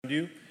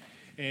you.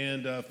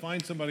 And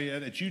find somebody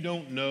that you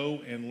don't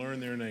know and learn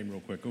their name real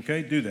quick,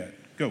 okay? Do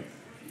that. Go.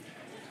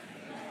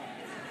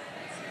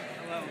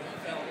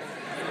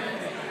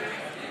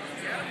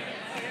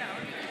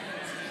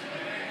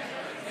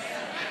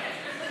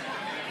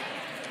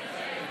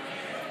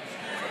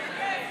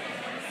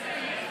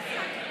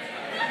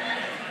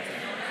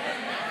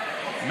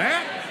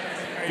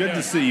 Matt, good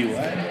to see you,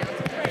 lad.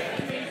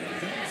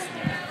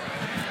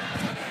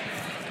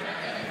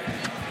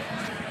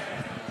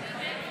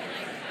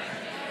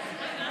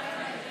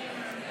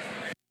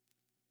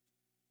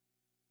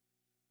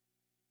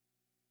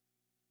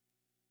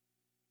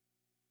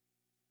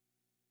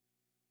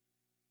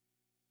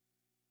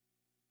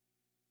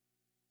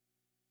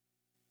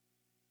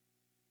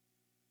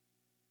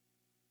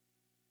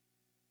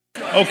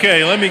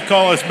 Okay, let me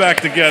call us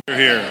back together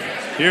here.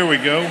 Here we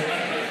go.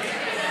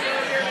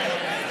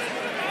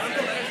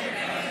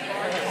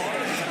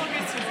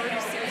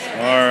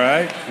 All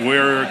right,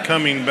 we're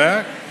coming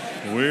back.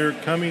 We're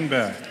coming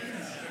back.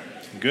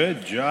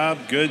 Good job,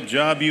 good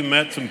job. You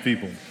met some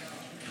people.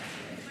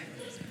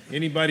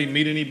 Anybody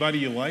meet anybody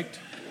you liked?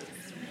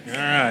 All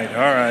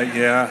right,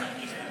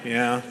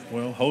 yeah.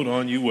 Well, hold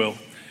on, you will.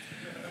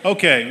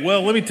 Okay,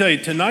 well, let me tell you,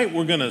 tonight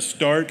we're going to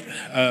start,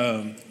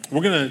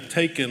 we're going to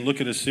take and look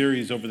at a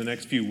series over the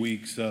next few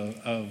weeks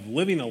of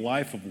living a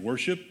life of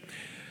worship.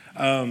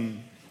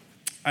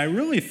 I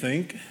really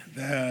think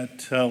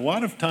that a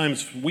lot of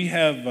times we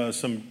have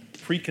some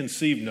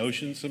preconceived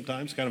notions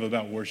sometimes kind of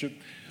about worship.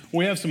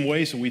 We have some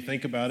ways that we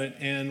think about it,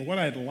 and what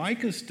I'd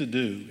like us to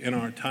do in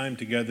our time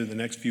together the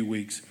next few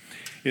weeks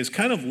is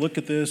kind of look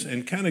at this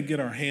and kind of get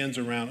our hands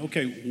around,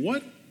 okay,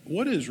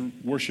 what is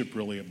worship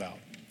really about?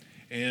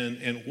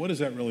 And what does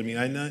that really mean?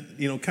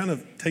 Kind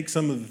of take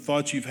some of the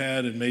thoughts you've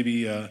had and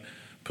maybe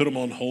put them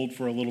on hold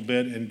for a little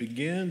bit and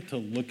begin to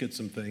look at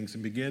some things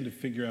and begin to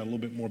figure out a little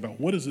bit more about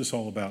what is this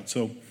all about.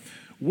 So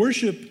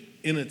worship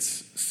in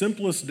its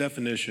simplest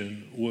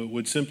definition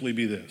would simply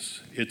be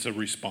this. It's a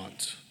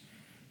response.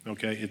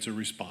 Okay, it's a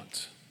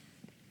response.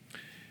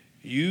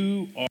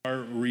 You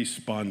are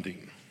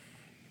responding.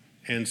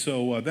 And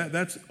so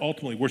that's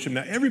ultimately worship.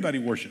 Now, everybody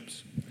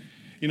worships.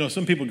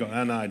 Some people go,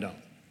 no, I don't.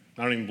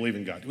 I don't even believe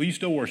in God. Well, you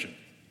still worship.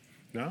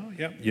 No?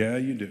 Yeah,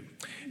 you do.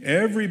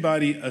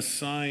 Everybody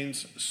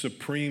assigns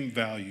supreme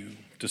value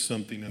to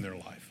something in their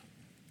life.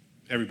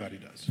 Everybody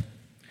does.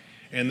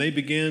 And they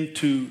begin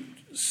to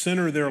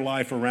center their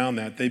life around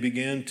that. They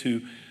begin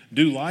to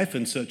do life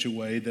in such a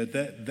way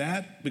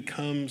that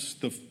becomes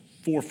the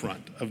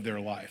forefront of their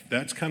life.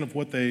 That's kind of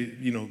what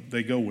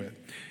they go with.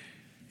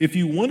 If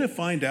you want to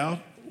find out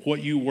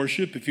what you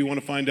worship, if you want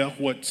to find out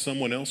what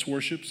someone else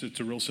worships, it's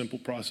a real simple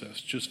process.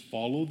 Just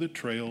follow the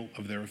trail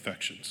of their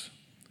affections.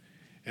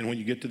 And when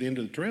you get to the end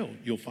of the trail,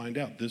 you'll find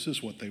out this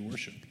is what they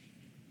worship.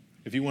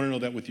 If you want to know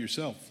that with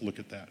yourself, look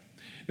at that.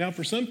 Now,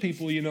 for some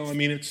people,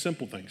 it's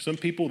simple things. Some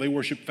people, they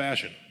worship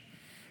fashion.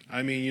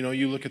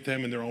 You look at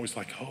them and they're always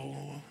like,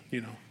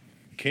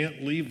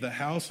 can't leave the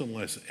house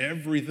unless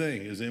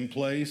everything is in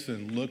place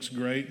and looks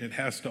great. And it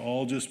has to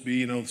all just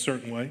be, a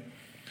certain way.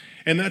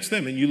 And that's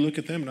them. And you look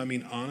at them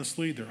and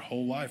honestly, their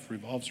whole life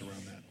revolves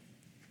around that.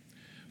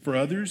 For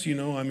others,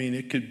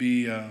 it could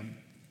be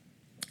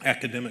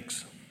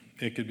academics.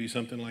 It could be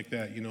something like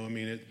that.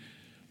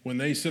 When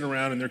they sit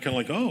around and they're kind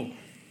of like, oh,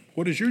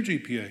 what is your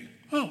GPA?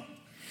 Oh,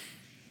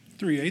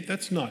 3.8,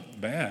 that's not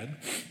bad.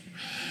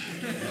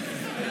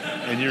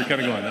 And you're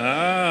kind of going,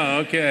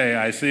 okay,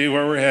 I see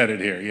where we're headed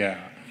here,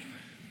 yeah.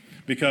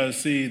 Because,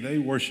 see, they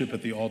worship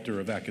at the altar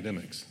of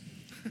academics.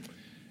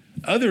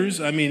 Others,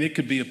 it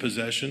could be a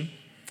possession.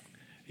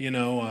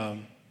 My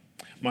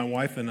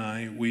wife and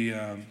I, we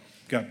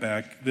got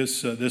back.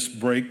 This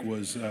break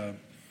was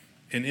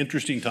an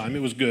interesting time.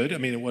 It was good.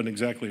 It wasn't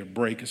exactly a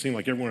break. It seemed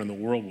like everyone in the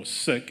world was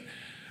sick.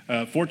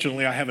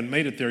 Fortunately, I haven't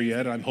made it there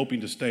yet. I'm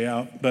hoping to stay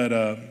out. But,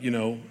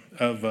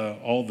 of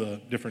all the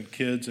different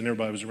kids and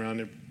everybody was around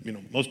there,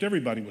 most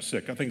everybody was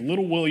sick. I think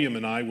little William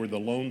and I were the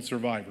lone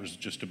survivors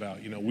just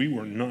about. We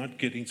were not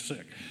getting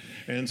sick.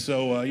 And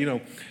so,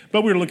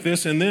 but we were looking at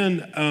this. And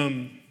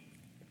then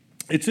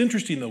it's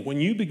interesting, though, when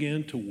you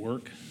begin to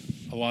work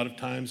a lot of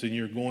times and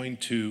you're going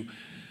to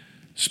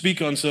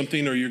speak on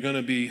something or you're going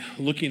to be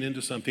looking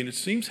into something, it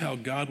seems how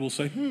God will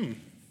say,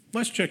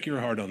 let's check your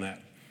heart on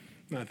that.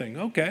 And I think,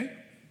 okay,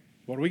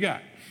 what do we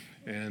got?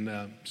 And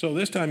so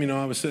this time,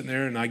 I was sitting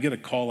there and I get a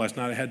call last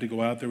night. I had to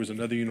go out. There was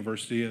another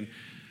university and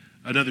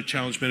another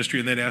challenge ministry,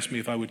 and they'd asked me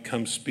if I would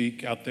come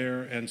speak out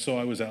there. And so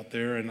I was out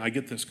there and I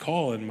get this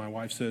call and my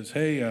wife says,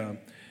 hey,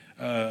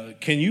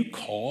 can you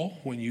call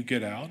when you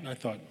get out? And I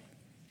thought,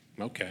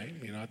 okay,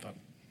 I thought,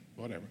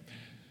 whatever.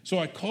 So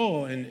I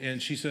call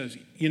and she says,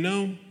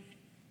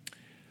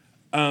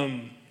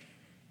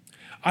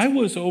 I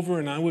was over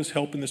and I was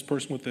helping this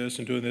person with this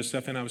and doing this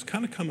stuff, and I was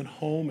kind of coming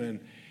home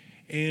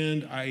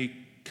and I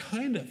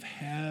kind of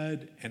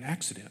had an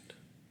accident.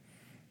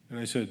 And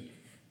I said,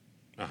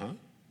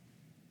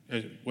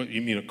 what,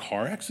 you mean a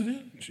car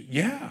accident? She,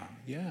 yeah,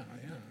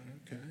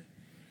 okay.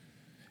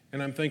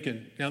 And I'm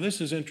thinking, now this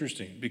is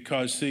interesting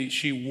because, see,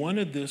 she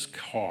wanted this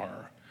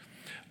car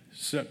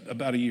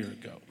about a year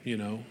ago,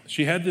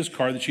 She had this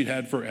car that she'd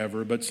had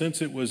forever, but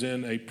since it was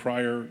in a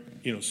prior,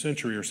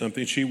 century or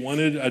something, she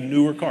wanted a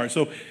newer car.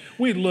 So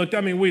we looked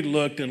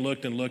and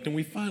looked, and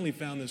we finally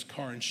found this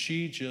car, and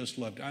she just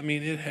loved it.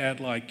 It had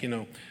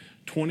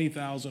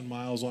 20,000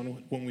 miles on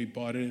it when we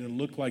bought it, and it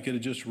looked like it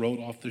had just rolled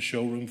off the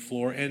showroom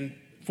floor. And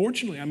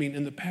fortunately,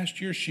 in the past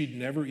year, she'd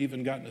never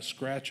even gotten a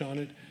scratch on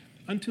it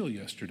until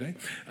yesterday.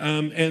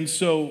 And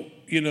so,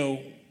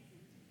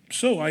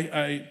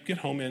 I get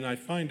home and I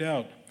find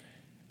out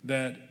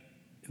that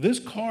this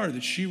car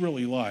that she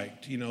really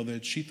liked,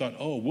 that she thought,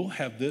 oh, we'll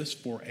have this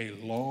for a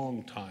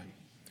long time,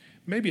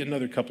 maybe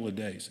another couple of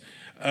days.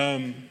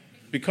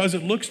 Because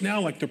it looks now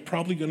like they're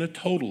probably going to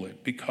total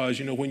it, because,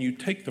 when you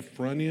take the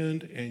front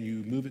end and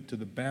you move it to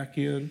the back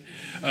end,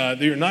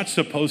 you're not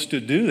supposed to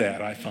do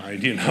that, I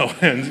find,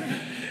 and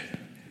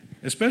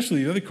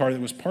especially the other car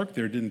that was parked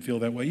there didn't feel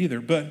that way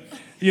either. But,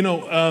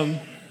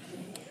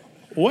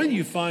 what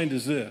you find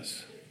is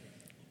this: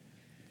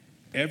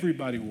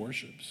 everybody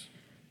worships.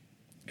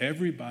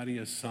 Everybody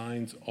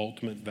assigns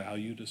ultimate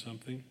value to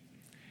something,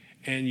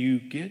 and you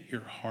get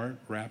your heart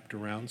wrapped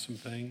around some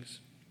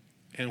things.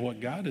 And what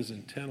God is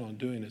intent on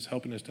doing is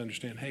helping us to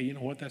understand, hey, you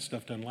know what? That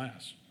stuff doesn't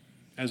last.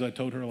 As I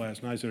told her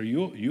last night, I said, are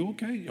you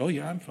okay? Oh,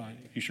 yeah, I'm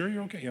fine. You sure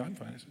you're okay? Yeah, I'm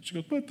fine. She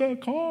goes, but the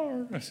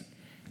car. I said,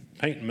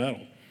 paint and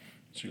metal.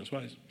 She goes,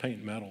 what is paint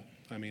and metal?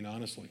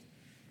 Honestly.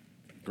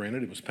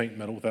 Granted, it was paint and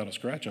metal without a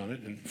scratch on it,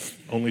 and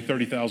only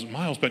 30,000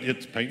 miles, but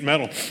it's paint and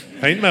metal.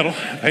 Paint and metal.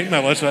 Paint and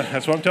metal.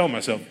 That's what I'm telling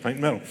myself, paint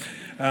and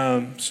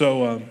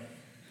metal.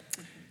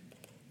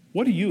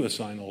 What do you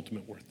assign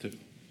ultimate worth to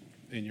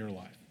in your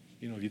life?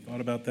 Have you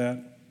thought about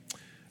that?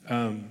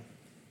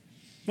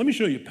 Let me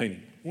show you a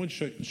painting. I want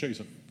to show you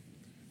something.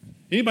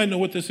 Anybody know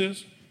what this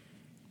is?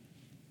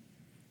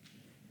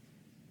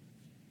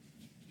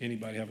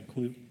 Anybody have a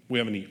clue? We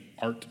have any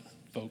art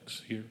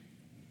folks here?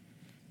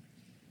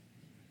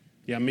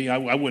 Yeah, me, I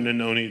wouldn't have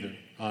known either,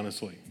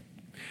 honestly.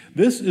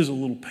 This is a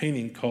little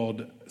painting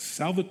called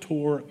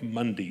Salvator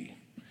Mundi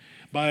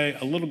by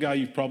a little guy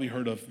you've probably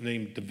heard of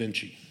named Da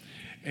Vinci.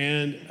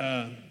 And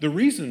the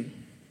reason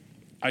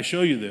I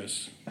show you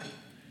this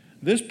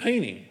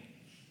painting,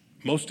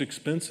 most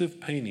expensive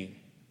painting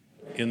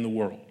in the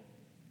world,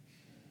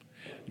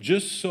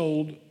 just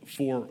sold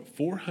for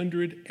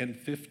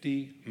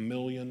 $450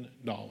 million.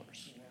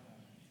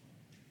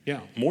 Yeah,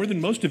 more than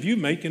most of you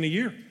make in a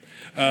year.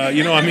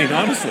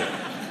 Honestly,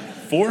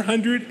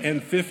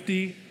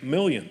 $450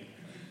 million.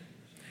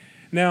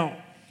 Now,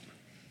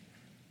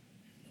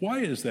 why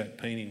is that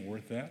painting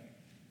worth that?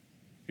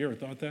 You ever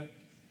thought that?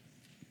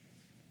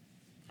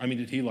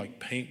 Did he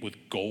paint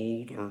with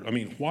gold? Or,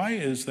 why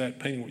is that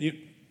painting?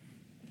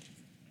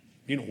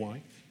 You know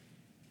why?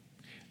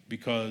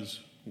 Because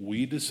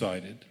we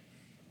decided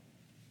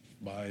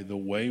by the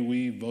way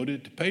we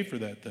voted to pay for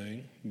that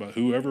thing, by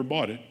whoever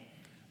bought it,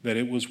 that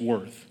it was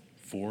worth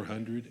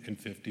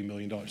 $450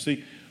 million.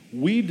 See,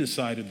 we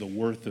decided the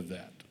worth of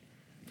that.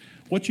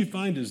 What you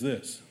find is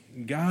this: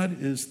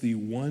 God is the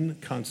one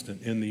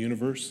constant in the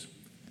universe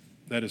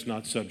that is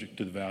not subject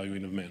to the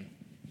valuing of men.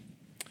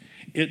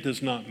 It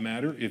does not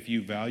matter if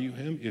you value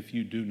him, if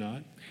you do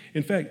not.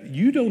 In fact,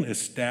 you don't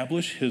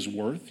establish his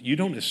worth. You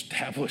don't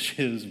establish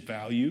his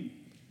value.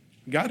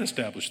 God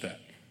established that.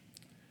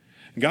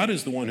 God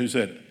is the one who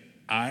said,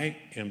 I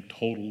am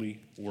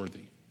totally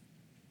worthy.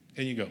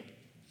 And you go,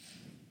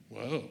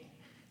 whoa,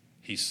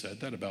 he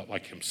said that about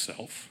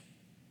himself?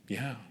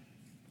 Yeah.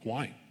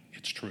 Why?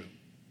 It's true.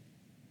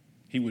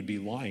 He would be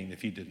lying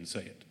if he didn't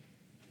say it.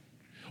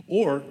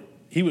 Or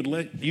he would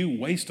let you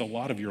waste a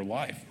lot of your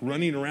life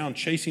running around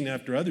chasing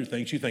after other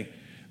things. You think,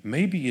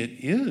 maybe it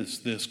is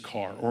this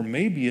car, or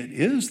maybe it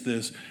is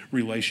this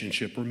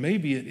relationship, or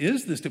maybe it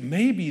is this.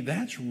 Maybe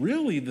that's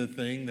really the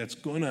thing that's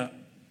going to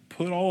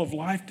put all of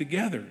life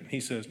together. And he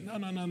says, no.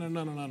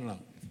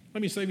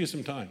 Let me save you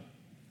some time.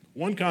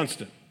 One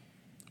constant,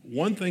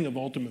 one thing of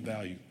ultimate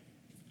value,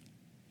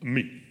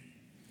 me.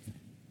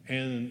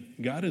 And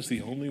God is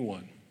the only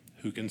one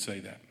who can say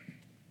that.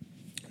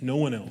 No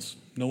one else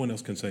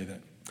can say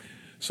that.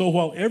 So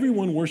while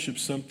everyone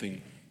worships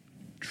something,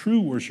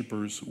 true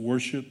worshipers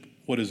worship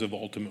what is of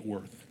ultimate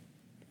worth.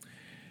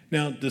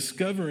 Now,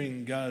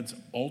 discovering God's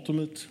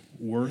ultimate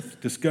worth,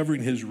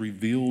 discovering his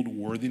revealed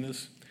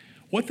worthiness,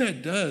 what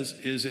that does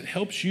is it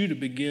helps you to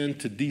begin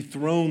to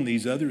dethrone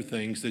these other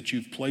things that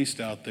you've placed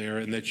out there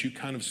and that you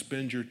kind of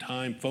spend your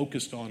time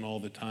focused on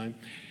all the time.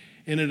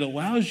 And it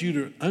allows you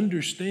to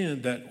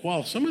understand that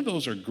while some of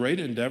those are great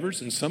endeavors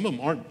and some of them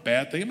aren't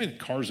bad things, a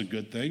car's a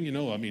good thing,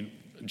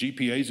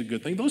 GPA is a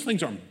good thing. Those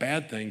things aren't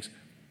bad things.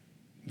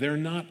 They're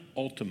not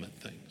ultimate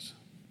things.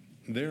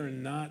 They're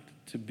not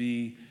to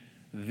be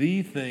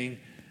the thing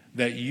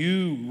that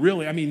you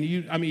really,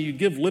 you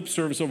give lip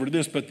service over to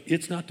this, but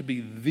it's not to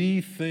be the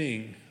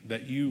thing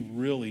that you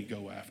really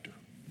go after,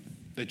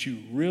 that you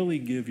really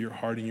give your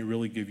heart and you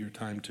really give your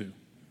time to.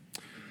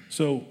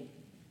 So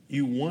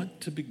you want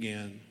to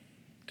begin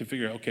to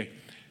figure out, okay,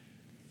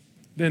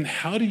 then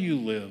how do you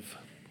live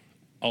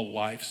a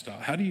lifestyle?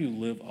 How do you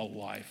live a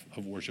life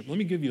of worship? Let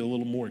me give you a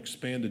little more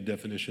expanded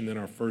definition than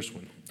our first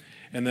one,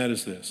 and that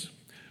is this.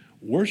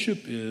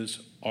 Worship is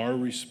our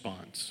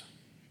response,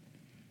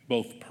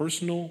 both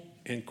personal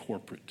and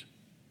corporate,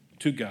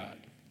 to God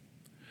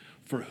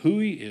for who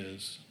he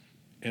is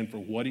and for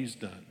what he's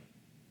done,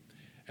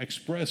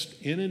 expressed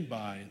in and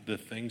by the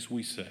things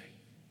we say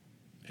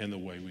and the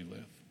way we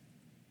live.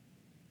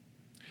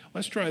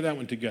 Let's try that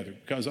one together,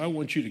 because I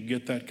want you to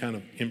get that kind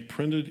of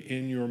imprinted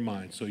in your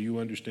mind so you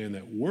understand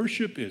that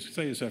worship is,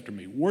 say this after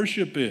me,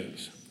 worship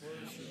is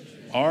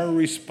our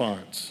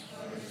response,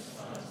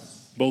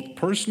 both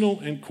personal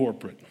and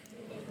corporate,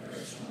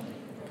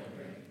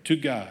 to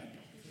God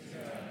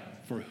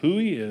for who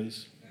he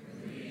is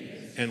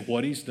and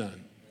what he's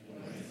done,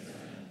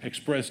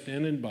 expressed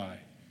in and by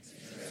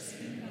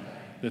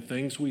the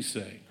things we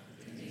say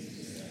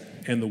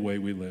and the way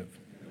we live.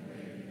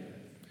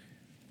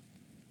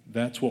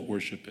 That's what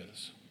worship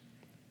is.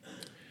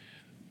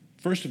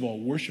 First of all,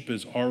 worship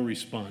is our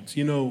response.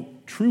 You know,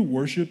 true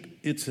worship,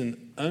 it's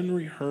an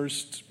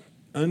unrehearsed,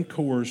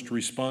 uncoerced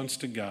response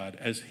to God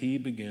as he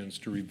begins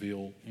to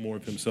reveal more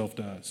of himself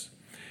to us.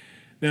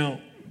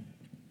 Now,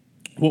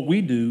 what we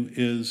do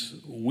is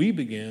we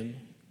begin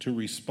to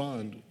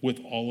respond with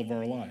all of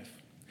our life.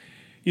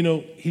 You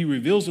know, he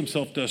reveals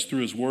himself to us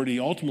through his word. He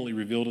ultimately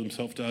revealed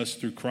himself to us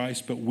through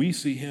Christ, but we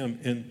see him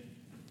in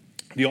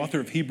the author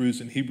of Hebrews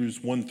in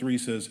Hebrews 1:3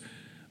 says,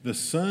 the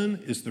Son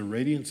is the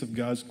radiance of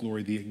God's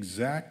glory, the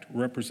exact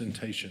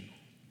representation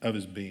of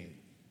his being.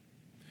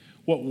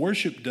 What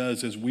worship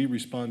does as we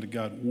respond to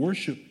God,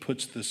 worship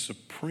puts the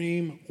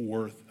supreme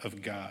worth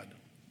of God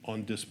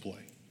on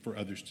display for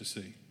others to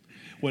see.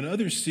 When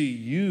others see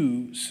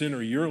you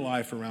center your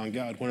life around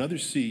God, when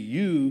others see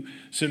you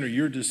center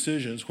your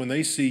decisions, when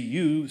they see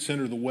you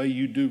center the way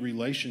you do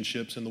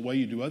relationships and the way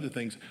you do other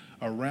things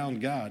around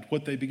God,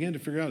 what they begin to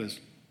figure out is,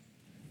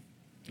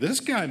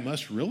 this guy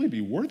must really be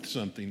worth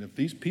something if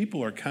these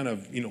people are kind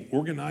of,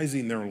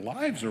 organizing their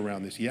lives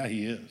around this. Yeah,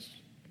 he is.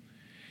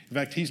 In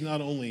fact, he's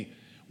not only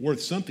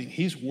worth something,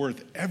 he's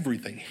worth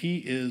everything. He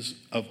is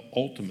of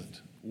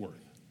ultimate worth.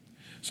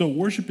 So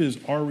worship is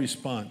our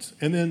response.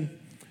 And then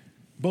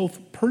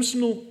both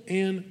personal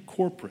and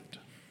corporate.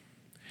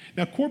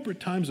 Now,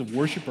 corporate times of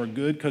worship are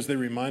good because they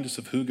remind us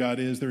of who God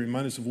is. They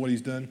remind us of what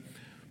he's done.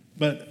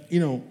 But,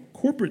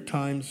 corporate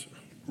times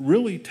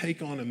really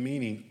take on a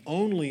meaning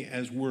only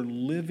as we're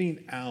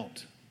living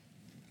out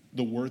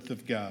the worth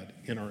of God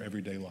in our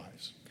everyday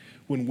lives.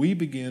 When we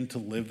begin to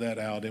live that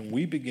out and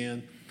we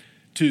begin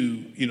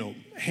to,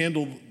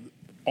 handle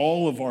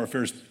all of our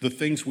affairs, the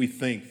things we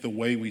think, the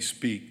way we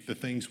speak, the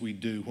things we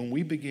do, when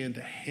we begin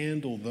to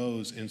handle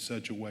those in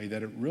such a way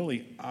that it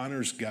really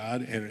honors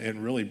God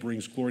and really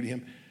brings glory to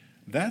him,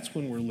 that's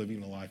when we're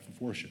living a life of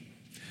worship.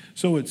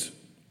 So it's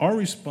our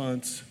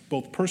response,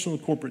 both personal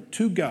and corporate,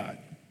 to God.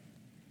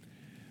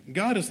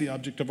 God is the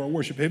object of our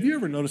worship. Have you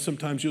ever noticed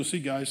sometimes you'll see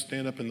guys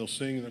stand up and they'll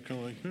sing and they're kind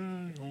of like,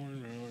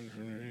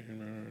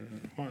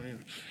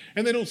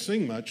 and they don't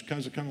sing much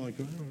because they're kind of like,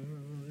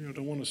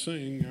 don't want to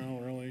sing,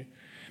 really.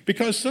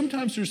 Because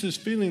sometimes there's this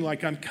feeling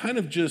like I'm kind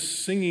of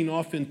just singing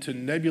off into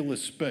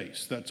nebulous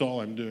space. That's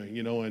all I'm doing,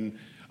 and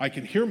I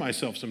can hear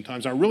myself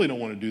sometimes. I really don't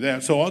want to do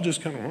that. So I'll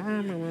just kind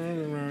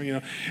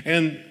of,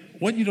 and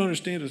what you don't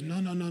understand is,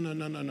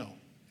 no.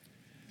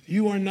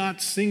 You are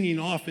not singing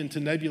off into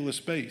nebulous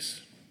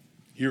space.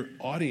 Your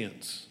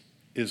audience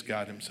is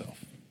God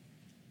himself.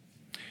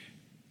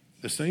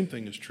 The same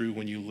thing is true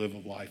when you live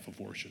a life of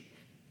worship.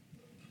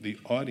 The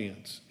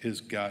audience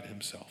is God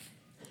himself.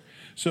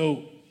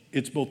 So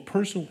it's both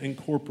personal and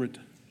corporate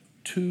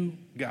to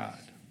God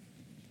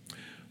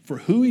for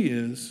who he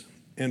is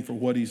and for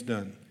what he's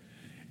done.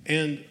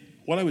 And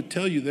what I would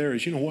tell you there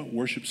is,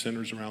 worship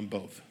centers around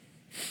both.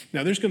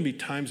 Now, there's going to be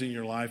times in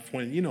your life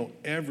when,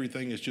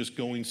 everything is just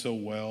going so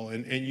well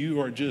and you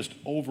are just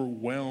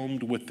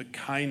overwhelmed with the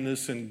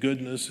kindness and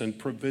goodness and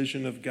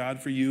provision of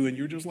God for you. And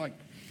you're just like,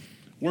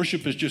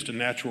 worship is just a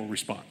natural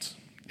response.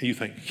 And you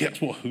think,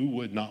 yes, well, who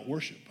would not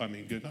worship? I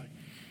mean, good night.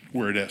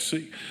 We're at SC.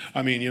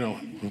 I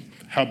mean,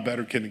 how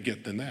better can it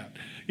get than that?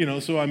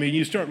 So,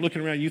 you start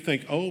looking around, you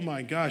think, oh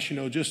my gosh,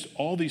 just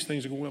all these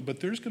things are going well. But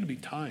there's going to be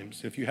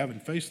times, if you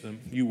haven't faced them,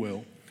 you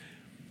will.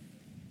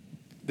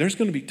 There's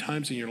going to be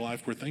times in your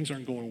life where things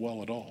aren't going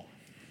well at all.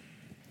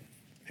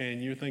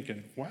 And you're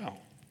thinking, wow,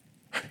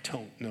 I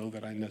don't know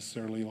that I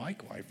necessarily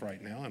like life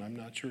right now, and I'm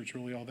not sure it's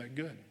really all that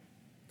good.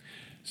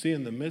 See,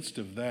 in the midst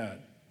of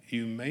that,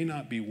 you may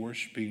not be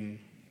worshiping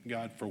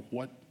God for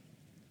what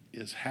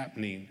is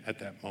happening at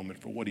that moment,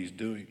 for what he's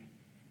doing.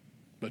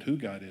 But who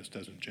God is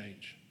doesn't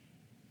change.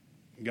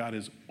 God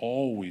is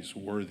always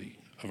worthy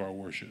of our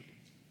worship.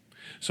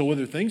 So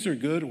whether things are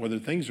good or whether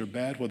things are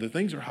bad, whether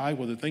things are high,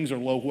 whether things are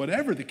low,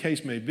 whatever the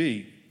case may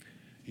be,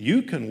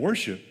 you can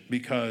worship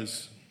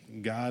because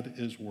God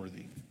is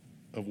worthy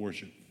of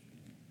worship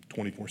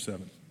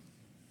 24/7.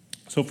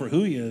 So for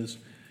who he is,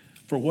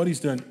 for what he's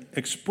done,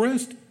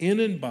 expressed in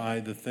and by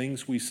the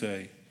things we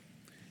say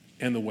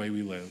and the way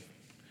we live.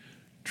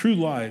 True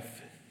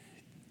life,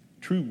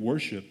 true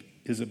worship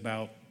is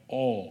about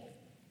all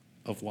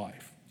of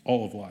life,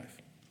 all of life.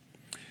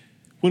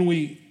 When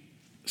we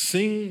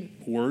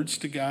sing words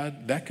to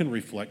God, that can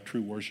reflect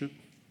true worship.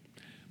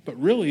 But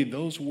really,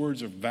 those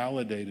words are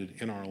validated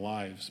in our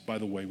lives by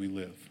the way we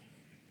live.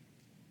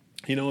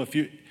 You know, if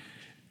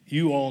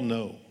you all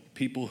know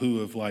people who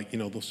have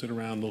they'll sit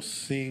around, they'll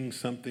sing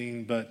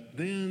something, but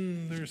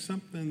then there's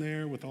something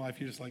there with the life.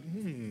 You're just like,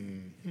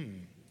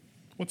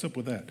 what's up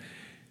with that?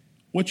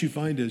 What you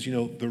find is,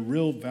 the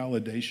real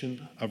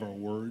validation of our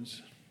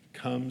words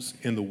comes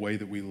in the way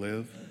that we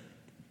live.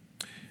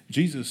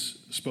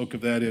 Jesus spoke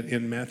of that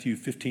in Matthew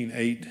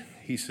 15:8.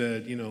 He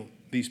said,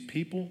 these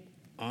people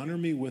honor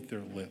me with their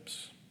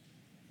lips,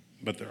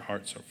 but their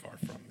hearts are far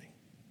from me.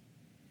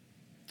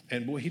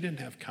 And boy, he didn't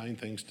have kind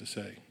things to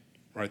say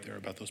right there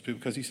about those people,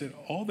 because he said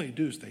all they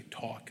do is they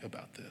talk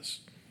about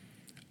this.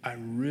 I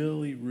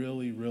really,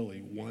 really,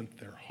 really want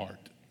their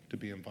heart to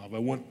be involved. I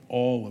want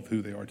all of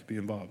who they are to be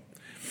involved.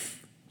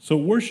 So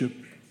worship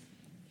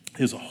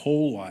is a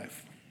whole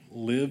life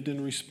lived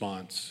in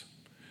response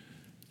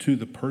to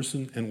the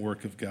person and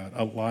work of God,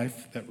 a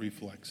life that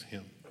reflects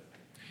him.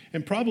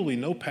 And probably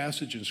no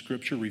passage in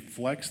Scripture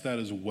reflects that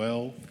as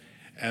well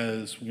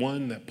as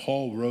one that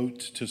Paul wrote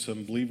to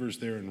some believers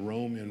there in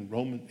Rome,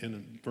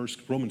 in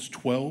Romans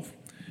 12,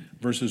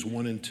 verses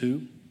 1 and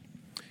 2,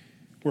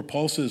 where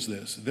Paul says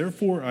this: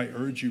 "Therefore I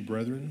urge you,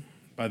 brethren,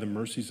 by the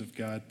mercies of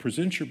God,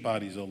 present your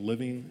bodies a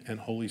living and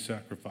holy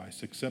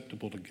sacrifice,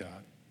 acceptable to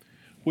God,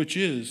 which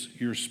is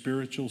your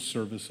spiritual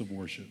service of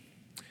worship.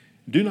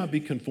 Do not be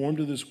conformed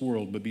to this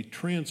world, but be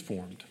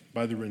transformed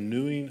by the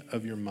renewing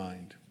of your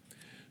mind,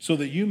 so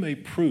that you may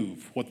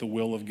prove what the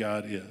will of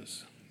God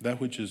is, that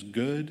which is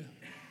good,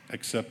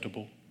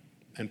 acceptable,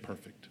 and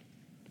perfect."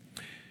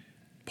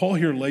 Paul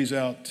here lays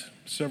out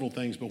several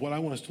things, but what I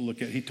want us to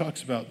look at, he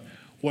talks about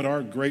what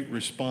our great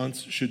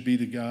response should be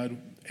to God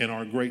and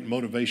our great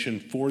motivation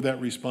for that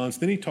response.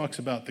 Then he talks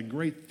about the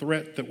great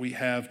threat that we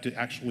have to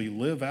actually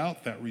live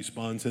out that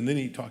response. And then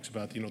he talks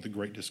about, the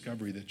great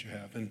discovery that you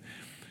have. And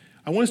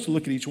I want us to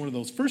look at each one of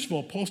those. First of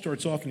all, Paul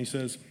starts off and he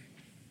says,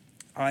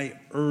 I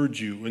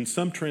urge you. In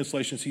some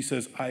translations, he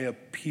says, I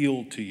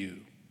appeal to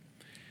you.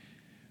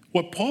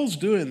 What Paul's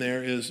doing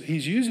there is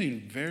he's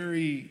using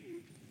very,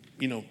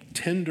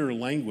 tender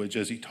language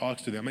as he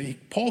talks to them.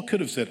 Paul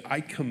could have said,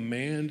 I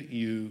command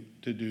you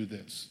to do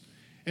this.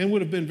 And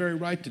would have been very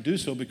right to do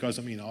so because,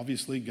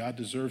 obviously God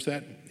deserves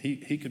that.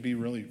 He could be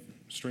really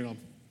straight on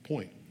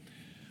point.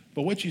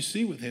 But what you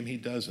see with him, he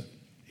doesn't.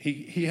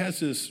 He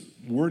has this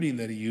wording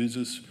that he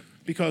uses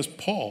because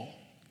Paul,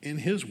 in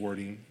his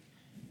wording,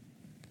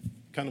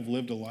 kind of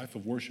lived a life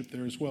of worship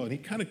there as well. And he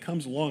kind of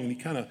comes along and he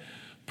kind of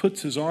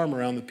puts his arm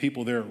around the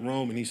people there at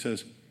Rome and he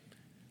says,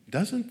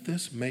 doesn't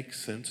this make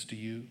sense to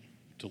you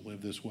to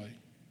live this way?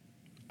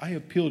 I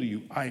appeal to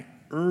you. I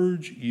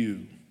urge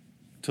you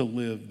to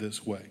live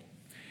this way.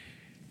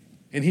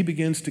 And he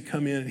begins to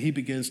come in and he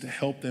begins to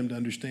help them to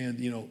understand,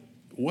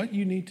 what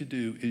you need to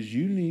do is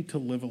you need to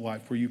live a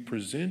life where you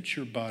present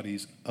your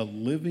bodies a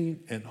living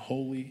and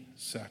holy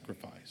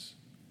sacrifice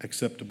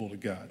acceptable to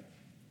God.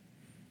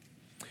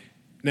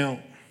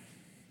 Now,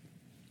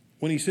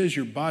 when he says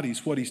your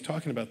bodies, what he's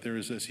talking about there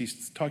is this.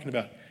 He's talking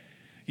about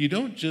you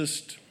don't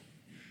just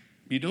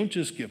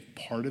give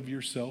part of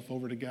yourself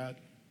over to God.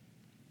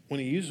 When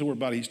he uses the word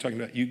body, he's talking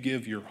about you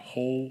give your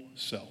whole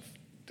self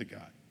to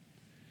God.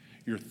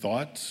 Your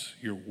thoughts,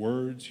 your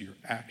words, your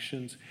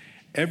actions,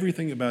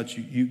 everything about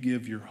you, you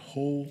give your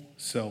whole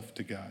self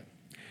to God.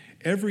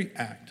 Every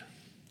act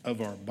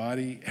of our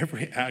body,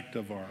 every act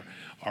of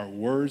our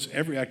words,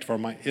 every act of our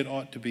mind, it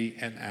ought to be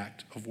an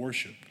act of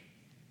worship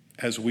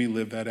as we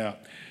live that out.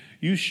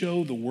 You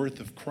show the worth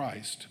of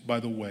Christ by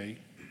the way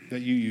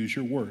that you use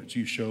your words.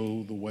 You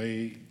show the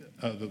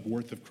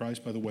worth of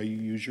Christ by the way you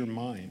use your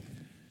mind.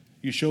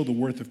 You show the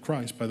worth of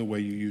Christ by the way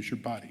you use your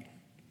body.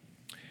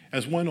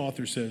 As one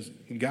author says,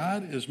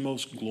 God is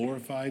most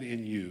glorified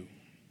in you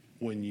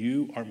when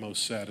you are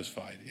most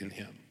satisfied in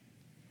him.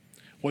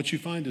 What you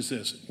find is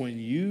this: when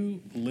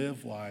you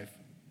live life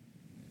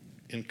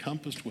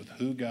encompassed with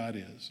who God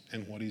is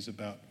and what he's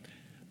about,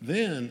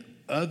 then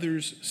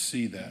others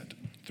see that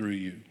through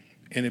you,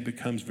 and it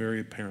becomes very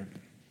apparent.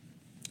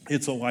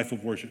 It's a life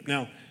of worship.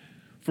 Now,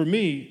 for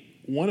me,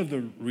 one of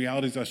the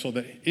realities I saw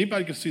that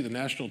anybody could see the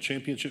national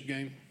championship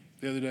game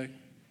the other day?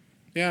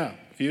 Yeah,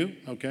 a few.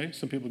 Okay,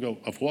 some people go,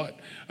 of what?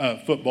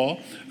 Football.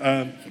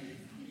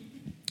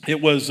 It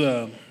was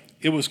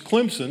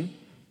Clemson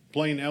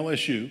playing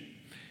LSU,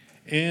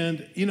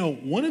 and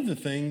one of the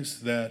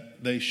things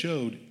that they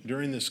showed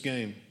during this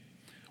game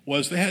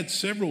was they had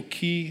several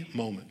key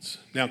moments.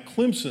 Now,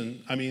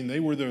 Clemson, they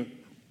were the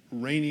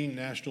reigning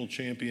national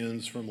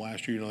champions from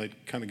last year.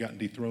 They'd kind of gotten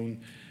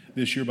dethroned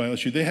this year by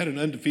LSU. They had an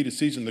undefeated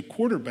season. The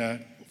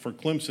quarterback for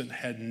Clemson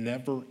had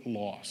never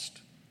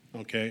lost.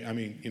 Okay,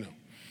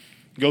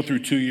 go through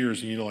 2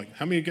 years and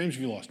how many games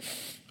have you lost?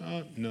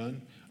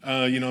 None.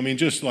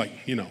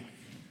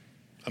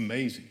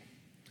 Amazing.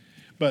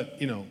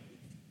 But,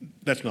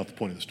 that's not the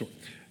point of the story.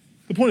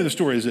 The point of the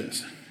story is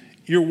this.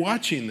 You're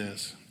watching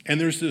this, and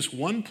there's this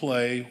one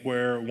play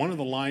where one of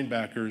the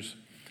linebackers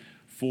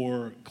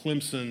for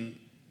Clemson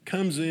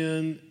comes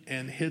in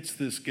and hits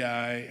this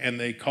guy, and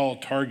they call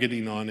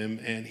targeting on him,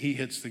 and he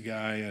hits the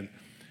guy, and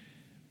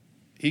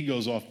he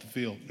goes off the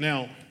field.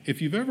 Now,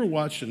 if you've ever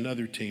watched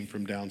another team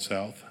from down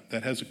south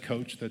that has a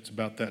coach that's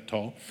about that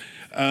tall,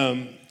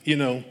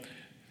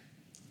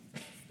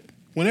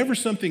 whenever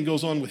something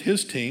goes on with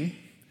his team,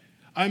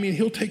 I mean,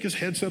 he'll take his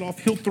headset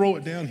off, he'll throw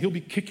it down, he'll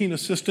be kicking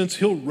assistants,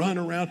 he'll run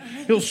around,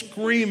 he'll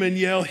scream and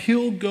yell,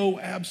 he'll go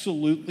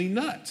absolutely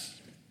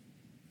nuts.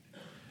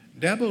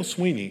 Dabo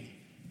Swinney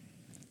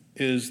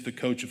is the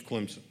coach of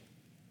Clemson,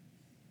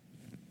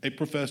 a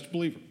professed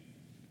believer.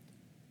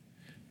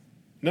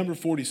 Number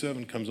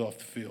 47 comes off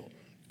the field,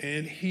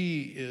 and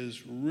he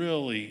is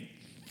really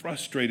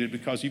frustrated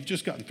because you've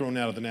just gotten thrown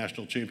out of the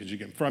national championship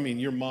game. I mean,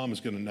 your mom is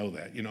going to know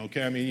that,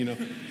 okay? I mean,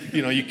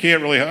 you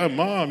can't really, oh,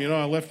 Mom,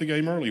 I left the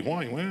game early.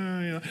 Why?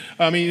 Well,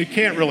 I mean, you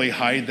can't really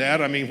hide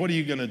that. I mean, what are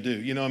you going to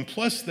do? And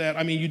plus that,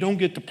 I mean, you don't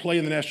get to play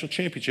in the national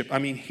championship. I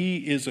mean, he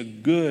is a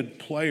good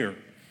player,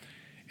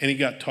 and he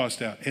got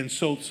tossed out. And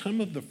so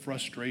some of the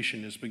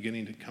frustration is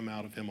beginning to come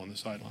out of him on the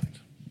sidelines.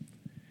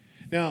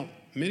 Now,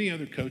 many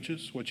other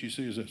coaches, what you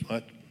see is this,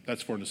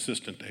 that's for an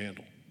assistant to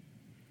handle.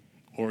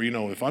 Or,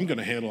 if I'm going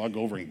to handle, I'll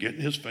go over and get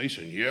in his face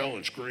and yell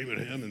and scream at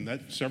him,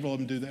 and several of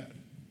them do that.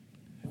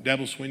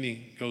 Dabo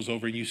Swinney goes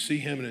over, and you see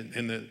him,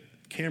 and the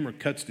camera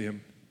cuts to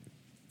him,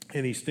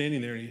 and he's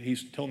standing there, and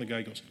he's telling the guy,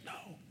 he goes,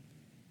 no,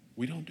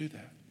 we don't do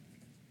that.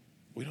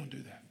 We don't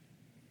do that.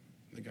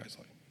 And the guy's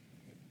like,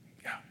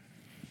 yeah.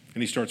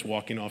 And he starts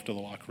walking off to the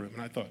locker room,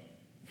 and I thought,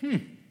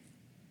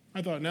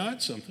 now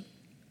that's something.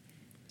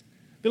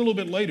 Then a little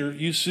bit later,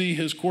 you see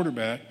his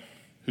quarterback,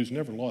 who's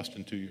never lost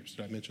in 2 years.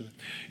 Did I mention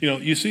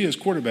that? You see his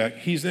quarterback.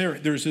 He's there.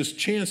 There's this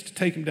chance to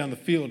take him down the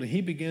field, and he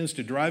begins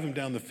to drive him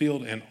down the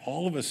field, and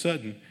all of a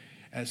sudden,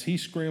 as he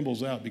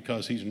scrambles out,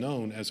 because he's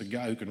known as a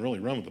guy who can really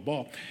run with the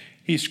ball,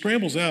 he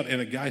scrambles out, and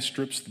a guy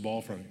strips the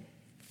ball from him.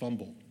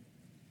 Fumble.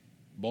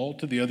 Ball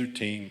to the other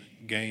team.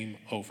 Game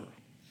over.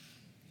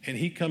 And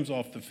he comes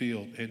off the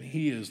field, and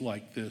he is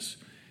like this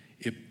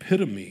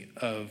epitome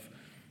of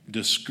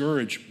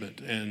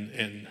discouragement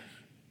and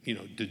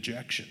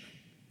dejection.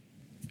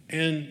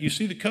 And you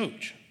see the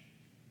coach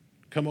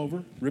come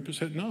over, rip his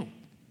head. No.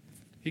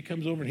 He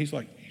comes over and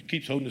he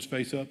keeps holding his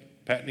face up,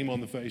 patting him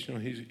on the face.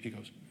 He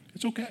goes,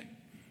 it's okay.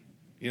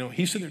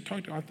 He's sitting there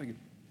talking to him. I'm thinking,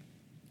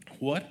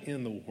 what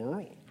in the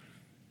world?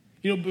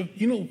 But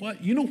you know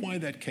what? You know why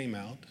that came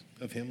out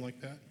of him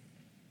like that?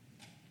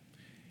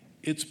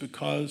 It's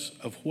because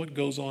of what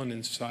goes on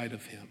inside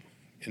of him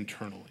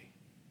internally.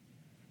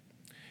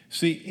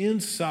 See,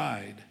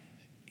 inside,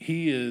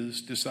 he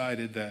has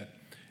decided that,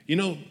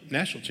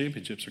 national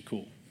championships are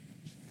cool,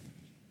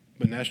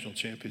 but national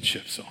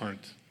championships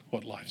aren't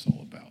what life's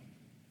all about.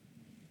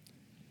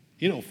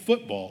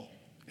 Football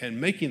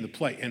and making the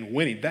play and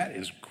winning, that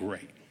is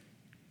great.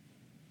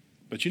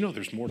 But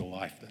there's more to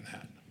life than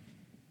that.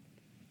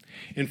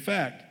 In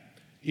fact,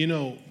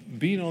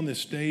 being on this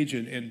stage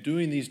and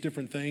doing these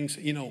different things,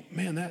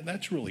 man,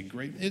 that's really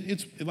great.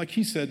 It's like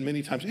he said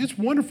many times, it's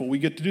wonderful we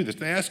get to do this.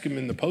 They asked him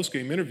in the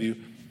post-game interview,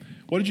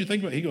 what did you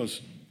think about it? He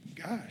goes,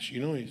 gosh,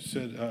 he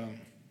said,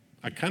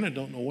 I kind of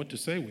don't know what to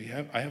say.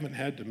 I haven't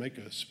had to make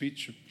a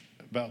speech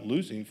about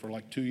losing for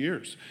like 2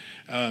 years.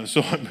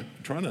 So I'm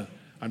trying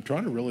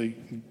to really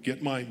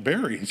get my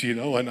bearings,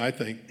 and I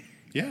think,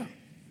 yeah.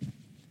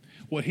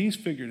 What he's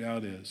figured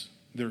out is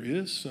there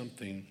is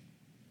something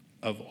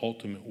of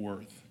ultimate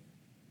worth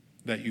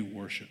that you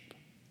worship.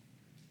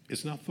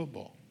 It's not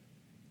football.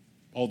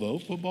 Although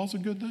football's a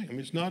good thing. I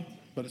mean,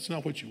 but it's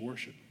not what you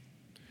worship.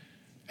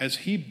 As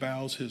he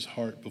bows his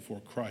heart before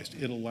Christ,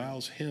 it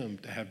allows him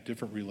to have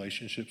different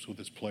relationships with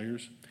his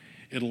players.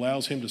 It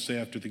allows him to say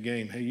after the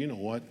game, hey, you know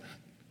what?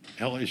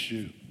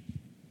 LSU,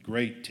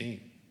 great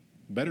team.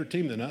 Better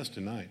team than us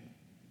tonight.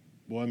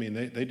 Boy, I mean,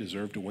 they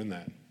deserve to win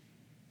that.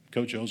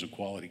 Coach O's a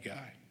quality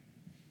guy.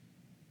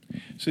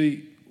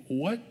 See,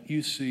 what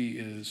you see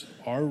is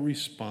our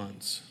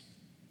response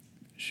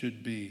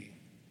should be,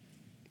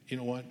 you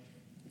know what?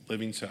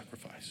 Living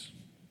sacrifice.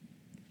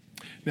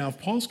 Now,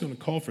 if Paul's going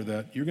to call for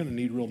that, you're going to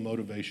need real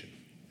motivation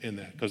in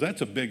that, because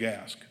that's a big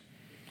ask.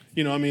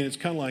 It's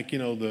kind of like,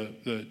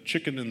 the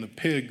chicken and the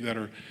pig that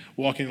are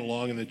walking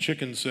along, and the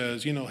chicken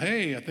says,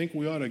 hey, I think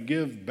we ought to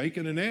give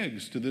bacon and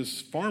eggs to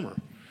this farmer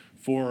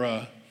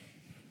for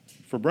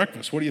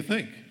breakfast. What do you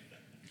think?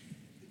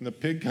 And the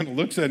pig kind of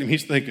looks at him.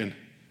 He's thinking,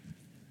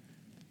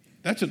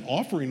 that's an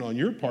offering on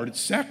your part.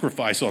 It's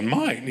sacrifice on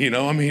mine,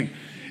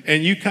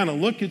 and you kind of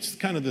look, it's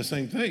kind of the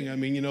same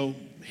thing.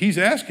 He's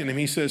asking him,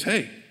 he says,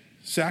 hey,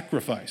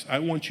 sacrifice. I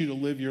want you to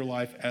live your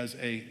life as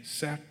a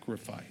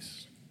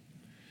sacrifice.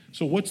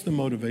 So what's the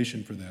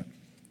motivation for that?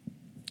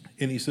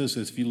 And he says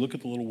this, if you look at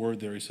the little word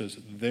there, he says,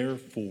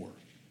 therefore.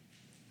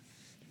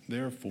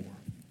 Therefore.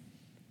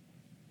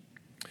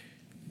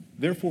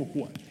 Therefore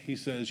what? He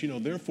says,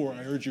 therefore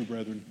I urge you,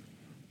 brethren,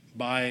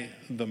 by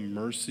the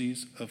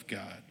mercies of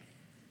God.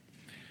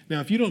 Now,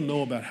 if you don't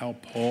know about how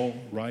Paul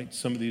writes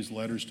some of these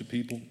letters to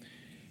people,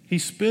 he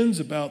spends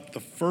about the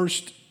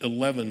first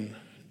 11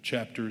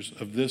 chapters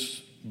of this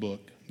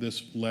book,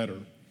 this letter,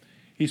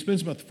 he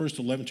spends about the first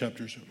 11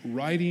 chapters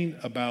writing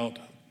about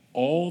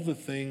all the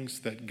things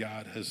that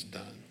God has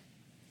done.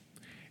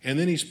 And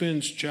then he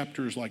spends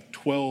chapters like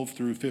 12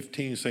 through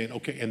 15 saying,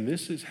 okay, and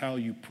this is how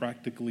you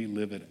practically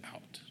live it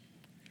out.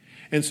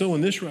 And so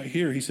in this right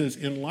here, he says,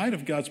 in light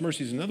of God's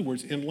mercies, in other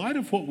words, in light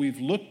of what we've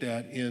looked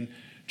at in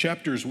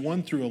chapters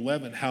 1 through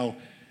 11, how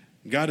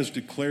God has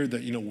declared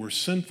that, we're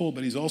sinful,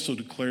 but he's also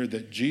declared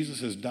that Jesus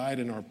has died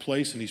in our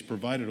place and he's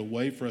provided a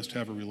way for us to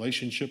have a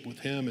relationship with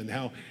him, and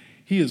how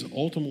he is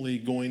ultimately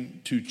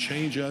going to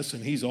change us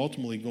and he's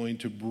ultimately going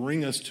to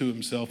bring us to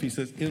himself. He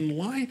says, in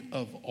light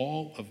of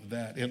all of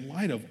that, in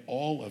light of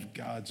all of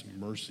God's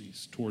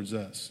mercies towards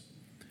us,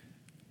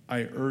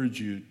 I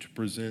urge you to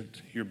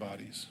present your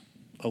bodies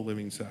a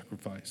living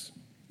sacrifice.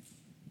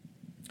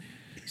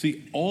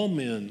 See, all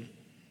men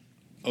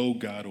owe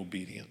God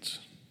obedience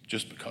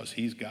just because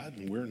he's God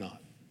and we're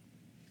not.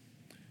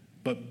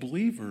 But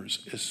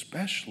believers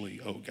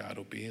especially owe God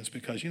obedience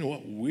because,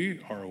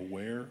 we are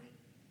aware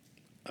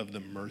of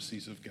the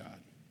mercies of God.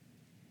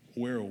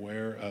 We're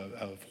aware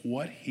of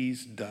what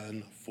he's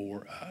done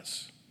for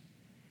us.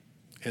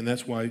 And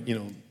that's why,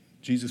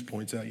 Jesus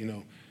points out,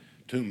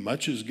 to whom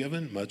much is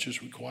given, much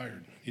is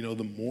required.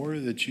 The more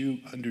that you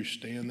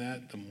understand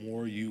that, the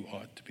more you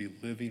ought to be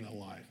living a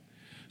life.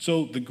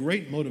 So the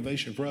great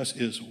motivation for us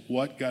is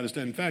what God has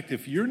done. In fact,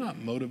 if you're not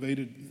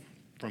motivated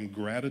from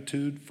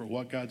gratitude for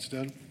what God's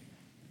done,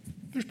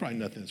 there's probably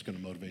nothing that's going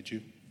to motivate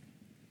you.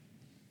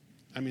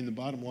 The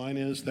bottom line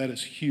is that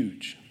is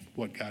huge,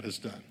 what God has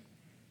done.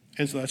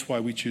 And so that's why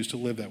we choose to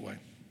live that way.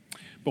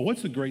 But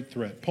what's the great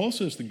threat? Paul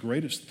says the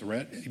greatest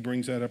threat, he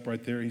brings that up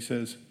right there. He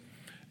says,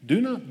 do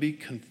not be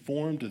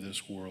conformed to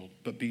this world,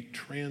 but be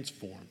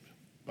transformed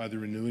by the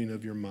renewing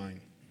of your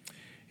mind.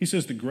 He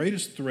says the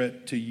greatest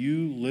threat to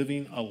you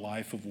living a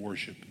life of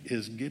worship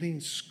is getting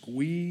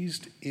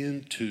squeezed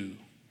into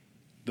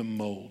the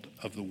mold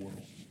of the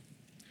world.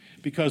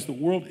 Because the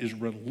world is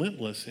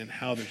relentless in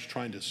how they're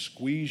trying to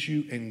squeeze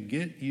you and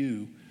get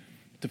you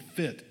to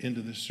fit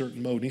into this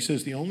certain mode. And he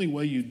says the only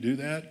way you do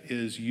that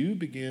is you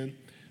begin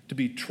to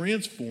be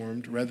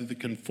transformed rather than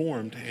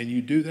conformed, and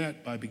you do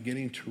that by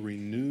beginning to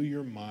renew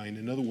your mind.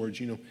 In other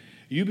words,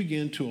 you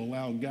begin to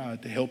allow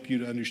God to help you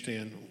to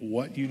understand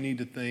what you need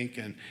to think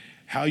and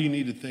how you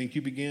need to think.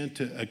 You begin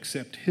to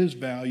accept his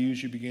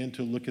values. You begin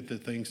to look at the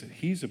things that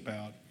he's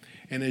about.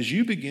 And as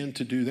you begin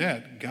to do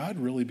that, God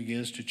really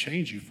begins to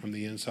change you from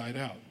the inside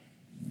out.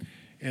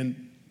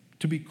 And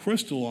to be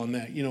crystal on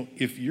that,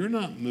 if you're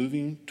not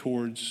moving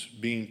towards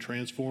being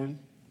transformed,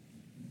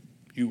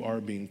 you are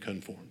being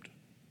conformed.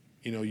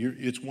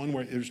 It's one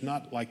where there's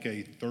not like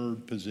a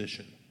third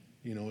position.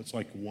 It's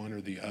like one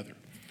or the other.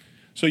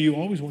 So you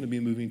always want to be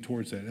moving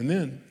towards that. And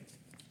then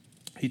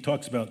he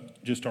talks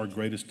about just our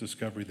greatest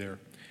discovery there.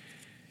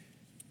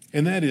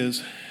 And that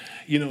is,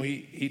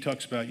 he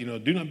talks about,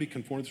 do not be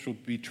conformed,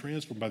 but be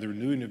transformed by the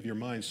renewing of your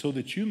mind so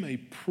that you may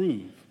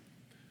prove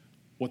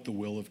what the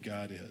will of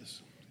God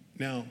is.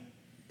 Now,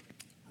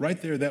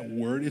 right there, that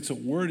word, it's a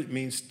word, it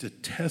means to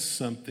test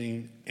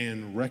something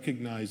and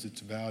recognize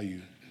its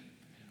value.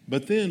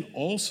 But then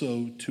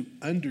also to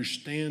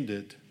understand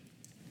it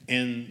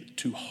and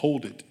to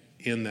hold it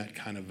in that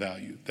kind of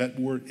value. That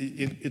word,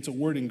 it's a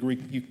word in Greek.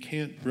 You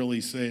can't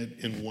really say it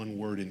in one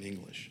word in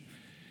English.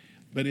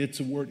 But it's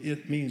a word,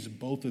 it means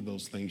both of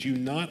those things. You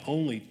not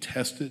only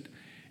test it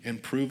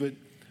and prove it,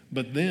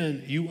 but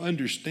then you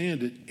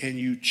understand it and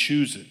you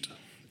choose it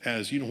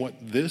as,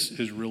 this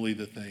is really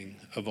the thing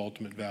of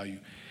ultimate value.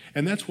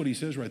 And that's what he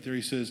says right there.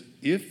 He says,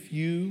 if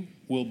you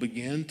will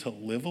begin to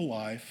live a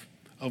life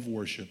of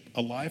worship,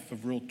 a life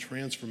of real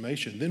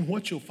transformation, then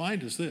what you'll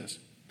find is this.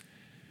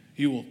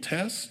 You will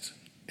test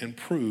and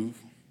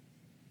prove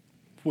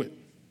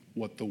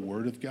what the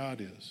Word of God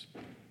is.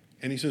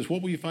 And he says,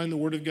 what will you find the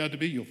Word of God to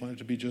be? You'll find it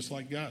to be just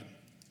like God.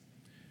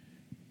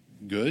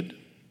 Good,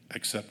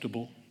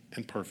 acceptable,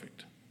 and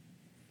perfect.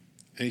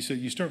 And he said,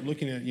 you start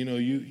looking at,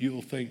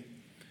 you'll think,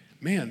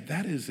 man,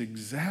 that is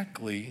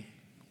exactly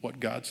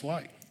what God's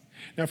like.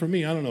 Now, for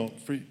me, I don't know.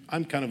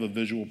 I'm kind of a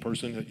visual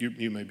person.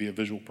 You may be a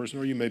visual person,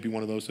 or you may be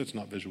one of those that's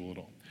not visual at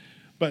all.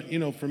 But,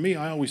 for me,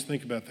 I always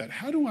think about that.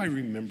 How do I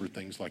remember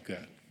things like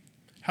that?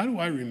 How do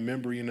I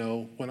remember,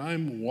 when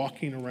I'm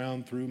walking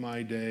around through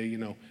my day,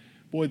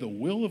 boy, the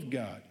will of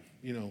God,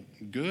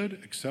 good,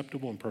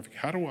 acceptable, and perfect.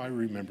 How do I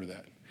remember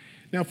that?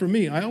 Now, for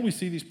me, I always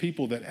see these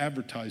people that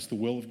advertise the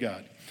will of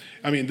God.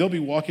 They'll be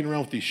walking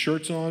around with these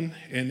shirts on,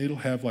 and it'll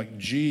have like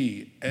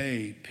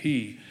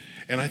GAP.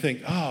 And I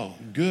think, oh,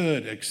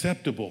 good,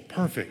 acceptable,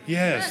 perfect.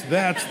 Yes,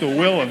 that's the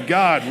will of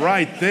God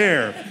right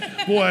there.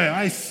 Boy,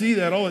 I see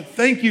that all.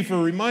 Thank you for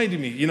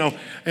reminding me,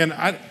 And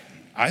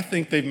I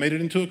think they've made it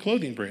into a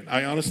clothing brand.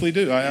 I honestly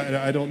do.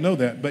 I don't know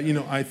that. But,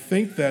 I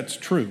think that's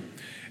true.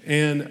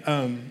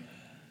 And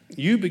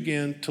you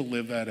begin to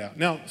live that out.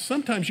 Now,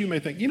 sometimes you may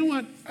think, you know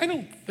what? I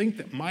don't think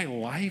that my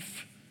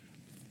life,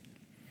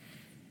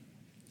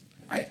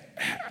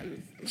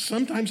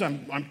 sometimes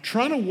I'm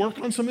trying to work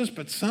on some of this,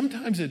 but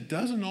sometimes it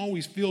doesn't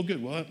always feel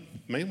good. Well,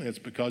 mainly it's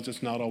because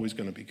it's not always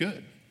going to be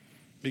good.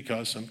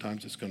 because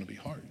sometimes it's going to be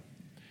hard.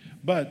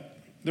 But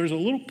there's a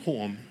little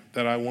poem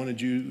that I wanted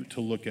you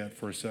to look at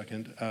for a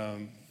second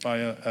by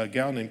a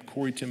gal named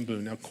Corrie ten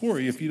Boom. Now,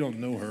 Corrie, if you don't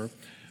know her,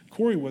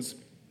 Corrie was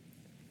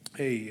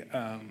a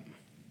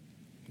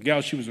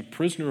gal. She was a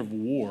prisoner of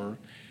war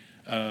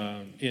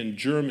in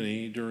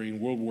Germany during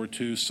World War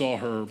II, saw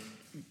her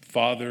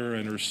father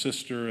and her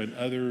sister and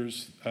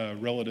others,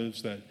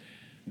 relatives that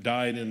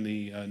died in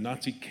the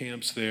Nazi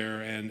camps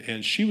there,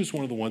 and she was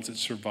one of the ones that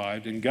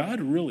survived, and God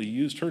really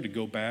used her to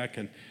go back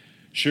and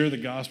share the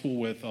gospel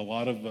with a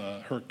lot of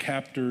her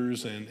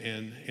captors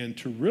and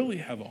to really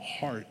have a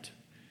heart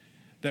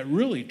that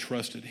really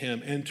trusted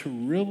him and to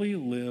really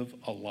live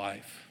a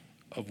life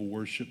of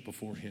worship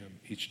before him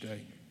each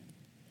day.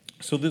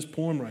 So this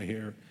poem right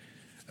here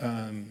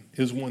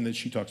is one that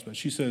she talks about.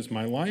 She says,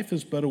 "My life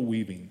is but a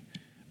weaving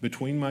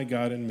between my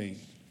God and me.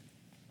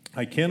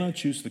 I cannot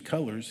choose the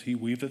colors he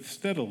weaveth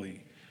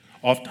steadily.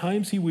 Oft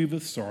times he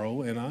weaveth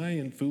sorrow, and I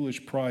in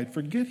foolish pride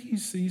forget he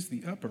sees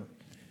the upper,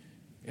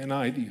 and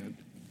I the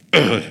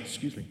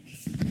excuse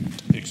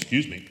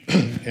me,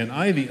 and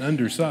I the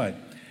underside.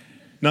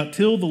 Not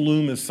till the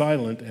loom is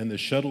silent and the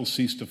shuttle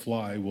cease to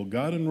fly will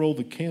God unroll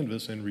the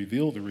canvas and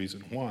reveal the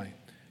reason why.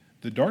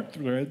 The dark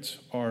threads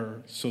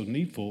are so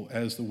needful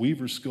as the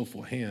weaver's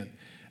skillful hand,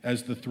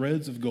 as the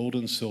threads of gold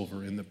and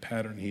silver in the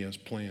pattern he has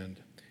planned.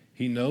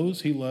 He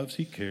knows, he loves,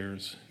 he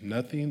cares.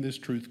 Nothing this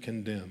truth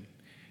can dim.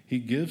 He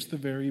gives the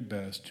very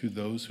best to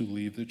those who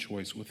leave the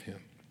choice with him."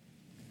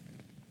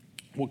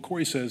 What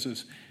Corrie says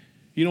is,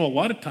 a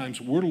lot of times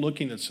we're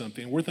looking at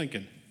something and we're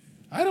thinking,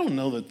 I don't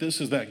know that this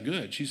is that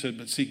good. She said,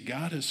 but see,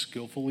 God is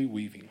skillfully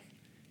weaving.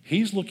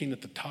 He's looking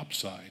at the top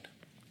side.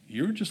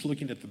 You're just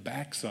looking at the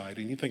back side,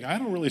 and you think, I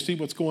don't really see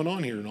what's going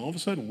on here. And all of a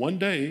sudden, one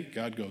day,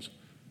 God goes,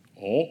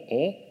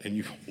 and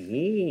you,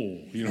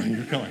 and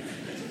you're kind of like,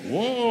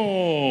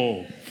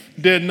 whoa,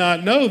 did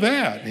not know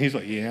that. And he's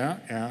like, yeah,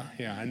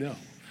 I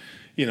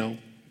know.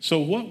 So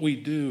what we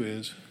do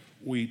is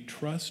we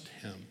trust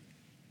him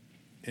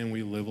and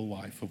we live a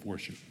life of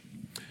worship.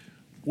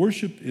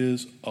 Worship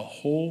is a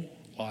whole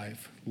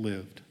life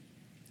lived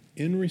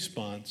in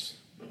response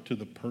to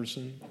the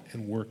person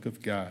and work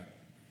of God,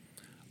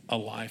 a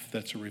life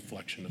that's a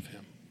reflection of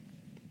him.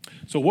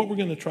 So what we're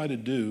going to try to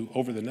do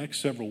over the next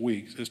several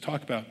weeks is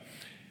talk about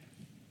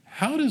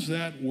how does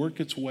that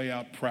work its way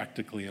out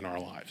practically in our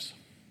lives?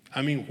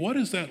 I mean, what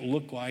does that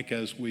look like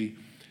as we,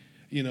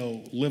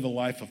 live a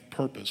life of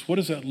purpose? What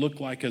does that look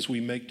like as we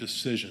make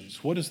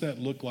decisions? What does that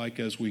look like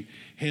as we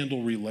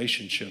handle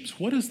relationships?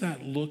 What does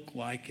that look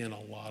like in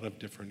a lot of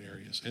different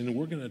areas? And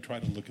we're going to try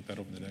to look at that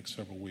over the next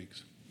several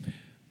weeks.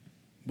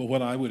 But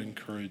what I would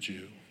encourage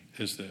you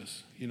is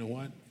this. You know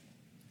what?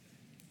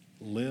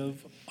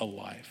 Live a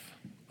life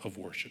of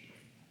worship.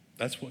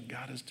 That's what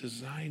God has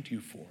designed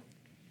you for.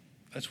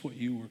 That's what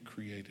you were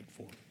created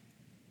for.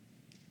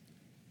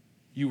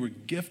 You were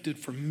gifted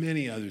for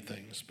many other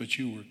things, but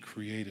you were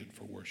created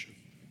for worship.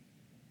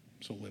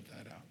 So live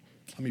that out.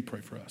 Let me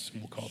pray for us,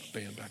 and we'll call the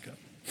band back up.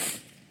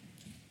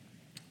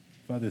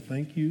 Father,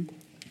 thank you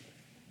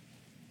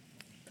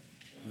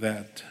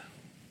that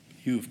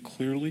you have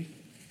clearly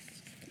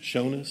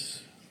shown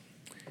us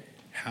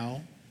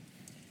how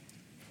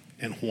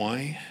and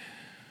why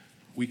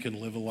we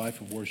can live a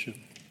life of worship.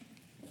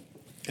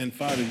 And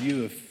Father,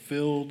 you have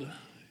filled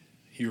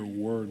your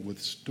word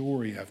with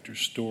story after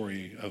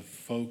story of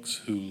folks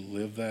who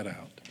live that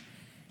out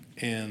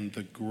and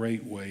the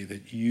great way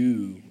that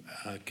you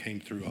came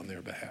through on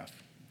their behalf.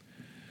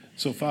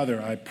 So,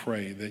 Father, I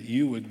pray that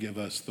you would give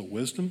us the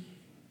wisdom,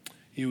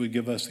 you would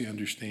give us the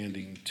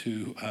understanding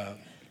to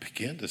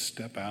begin to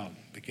step out,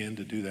 begin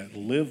to do that,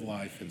 live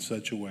life in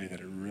such a way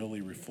that it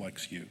really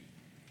reflects you.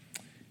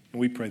 And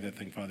we pray that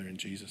thing, Father, in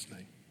Jesus'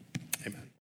 name. Amen.